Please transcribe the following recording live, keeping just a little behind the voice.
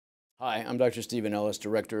Hi, I'm Dr. Stephen Ellis,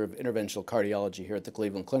 Director of Interventional Cardiology here at the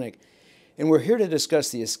Cleveland Clinic, and we're here to discuss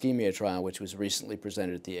the ISCHEMIA Trial, which was recently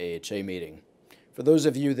presented at the AHA meeting. For those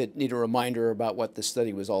of you that need a reminder about what this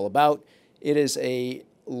study was all about, it is a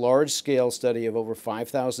large-scale study of over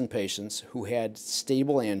 5,000 patients who had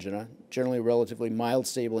stable angina, generally relatively mild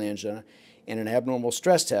stable angina, and an abnormal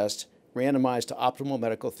stress test randomized to optimal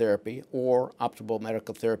medical therapy or optimal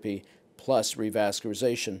medical therapy plus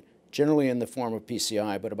revascularization, generally in the form of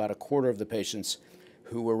PCI, but about a quarter of the patients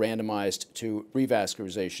who were randomized to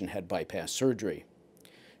revascularization had bypass surgery.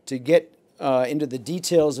 To get into the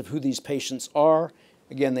details of who these patients are,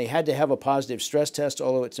 again, they had to have a positive stress test,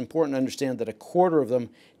 although it's important to understand that a quarter of them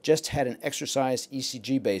just had an exercise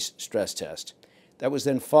ECG-based stress test. That was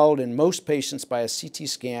then followed in most patients by a CT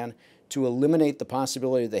scan to eliminate the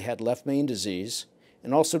possibility they had left main disease,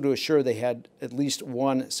 and also to assure they had at least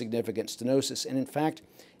one significant stenosis. And in fact,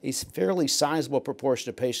 a fairly sizable proportion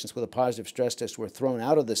of patients with a positive stress test were thrown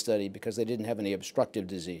out of the study because they didn't have any obstructive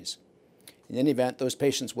disease. In any event, those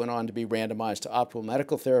patients went on to be randomized to optimal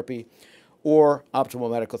medical therapy or optimal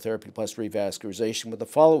medical therapy plus revascularization with a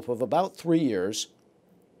follow-up of about 3 years.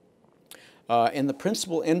 And the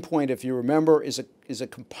principal endpoint, if you remember, is a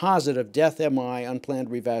composite of death, MI, unplanned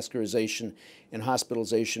revascularization, and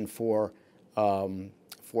hospitalization for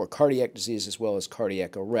cardiac disease as well as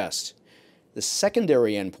cardiac arrest. The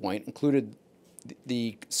secondary endpoint included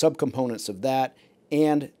the subcomponents of that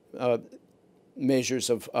and measures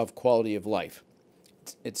of quality of life.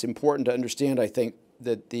 It's important to understand, I think,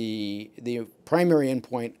 that the primary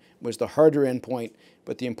endpoint was the harder endpoint,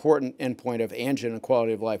 but the important endpoint of angina and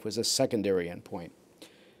quality of life was a secondary endpoint.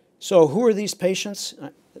 So who are these patients?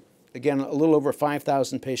 Again, a little over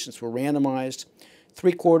 5,000 patients were randomized.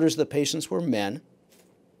 3/4 of the patients were men.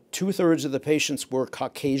 2/3 of the patients were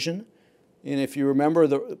Caucasian. And if you remember,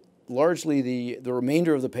 largely the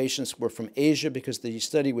remainder of the patients were from Asia because the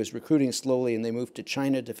study was recruiting slowly and they moved to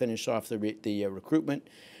China to finish off the recruitment.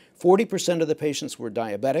 40% of the patients were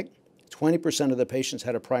diabetic. 20% of the patients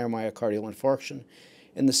had a prior myocardial infarction.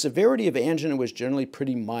 And the severity of angina was generally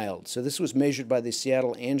pretty mild. So this was measured by the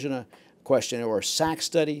Seattle Angina Questionnaire, or SAC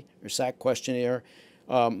study, or SAC questionnaire.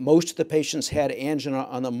 Most of the patients had angina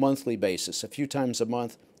on a monthly basis, a few times a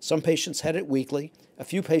month. Some patients had it weekly. A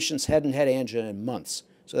few patients hadn't had angina in months.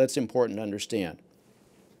 So that's important to understand.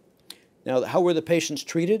 Now, how were the patients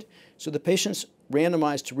treated? So the patients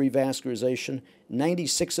randomized to revascularization,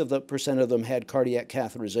 96% of them had cardiac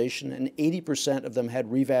catheterization, and 80% of them had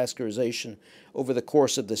revascularization over the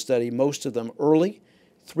course of the study, most of them early.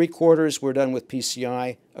 3/4 were done with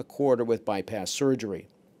PCI, a quarter with bypass surgery.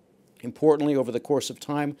 Importantly, over the course of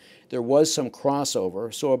time, there was some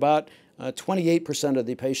crossover. So about 28% of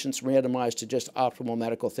the patients randomized to just optimal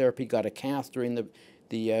medical therapy got a cath during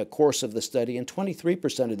the course of the study, and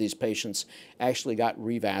 23% of these patients actually got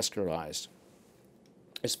revascularized.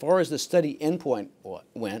 As far as the study endpoint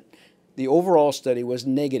went, the overall study was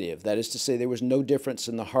negative. That is to say, there was no difference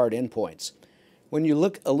in the hard endpoints. When you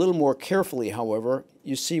look a little more carefully, however,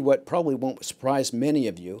 you see what probably won't surprise many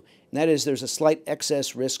of you, and that is there's a slight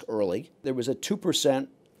excess risk early. There was a 2%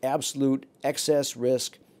 absolute excess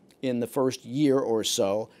risk in the first year or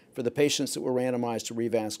so for the patients that were randomized to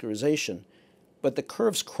revascularization. But the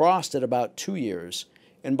curves crossed at about 2 years,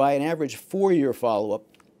 and by an average 4-year follow-up,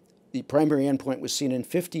 the primary endpoint was seen in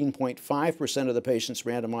 15.5% of the patients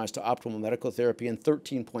randomized to optimal medical therapy and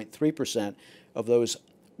 13.3% of those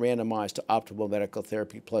randomized to optimal medical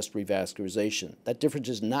therapy plus revascularization. That difference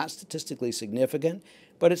is not statistically significant,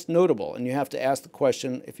 but it's notable, and you have to ask the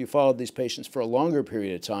question, if you followed these patients for a longer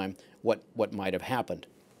period of time, what might have happened?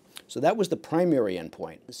 So that was the primary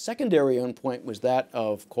endpoint. The secondary endpoint was that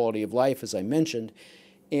of quality of life, as I mentioned,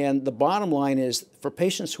 and the bottom line is for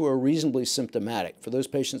patients who are reasonably symptomatic, for those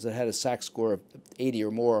patients that had a SAC score of 80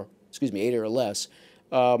 or more, 80 or less,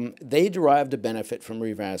 they derived a benefit from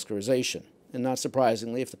revascularization. And not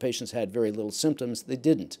surprisingly, if the patients had very little symptoms, they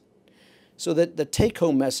didn't. So that the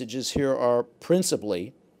take-home messages here are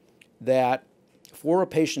principally that for a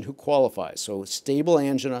patient who qualifies, so stable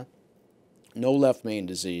angina, no left main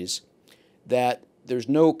disease, that there's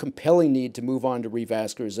no compelling need to move on to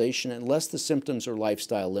revascularization unless the symptoms are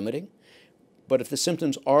lifestyle limiting. But if the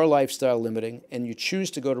symptoms are lifestyle limiting and you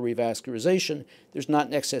choose to go to revascularization, there's not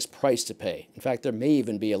an excess price to pay. In fact, there may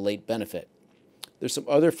even be a late benefit. There's some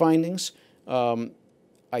other findings.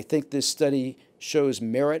 I think this study shows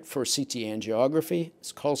merit for CT angiography.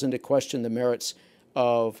 This calls into question the merits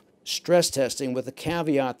of stress testing, with the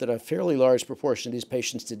caveat that a fairly large proportion of these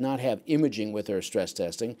patients did not have imaging with their stress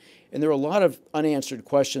testing. And there are a lot of unanswered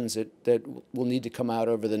questions that will need to come out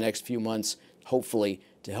over the next few months, hopefully,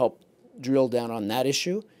 to help drill down on that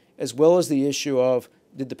issue. as well as the issue of,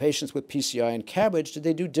 did the patients with PCI and CABG, did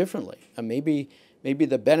they do differently? Maybe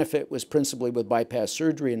the benefit was principally with bypass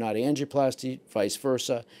surgery and not angioplasty, vice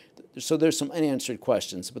versa. So there's some unanswered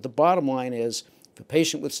questions. But the bottom line is, if a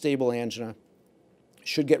patient with stable angina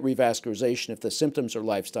should get revascularization if the symptoms are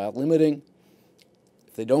lifestyle limiting.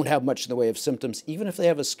 If they don't have much in the way of symptoms, even if they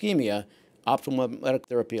have ischemia, optimal medical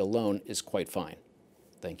therapy alone is quite fine.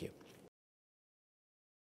 Thank you.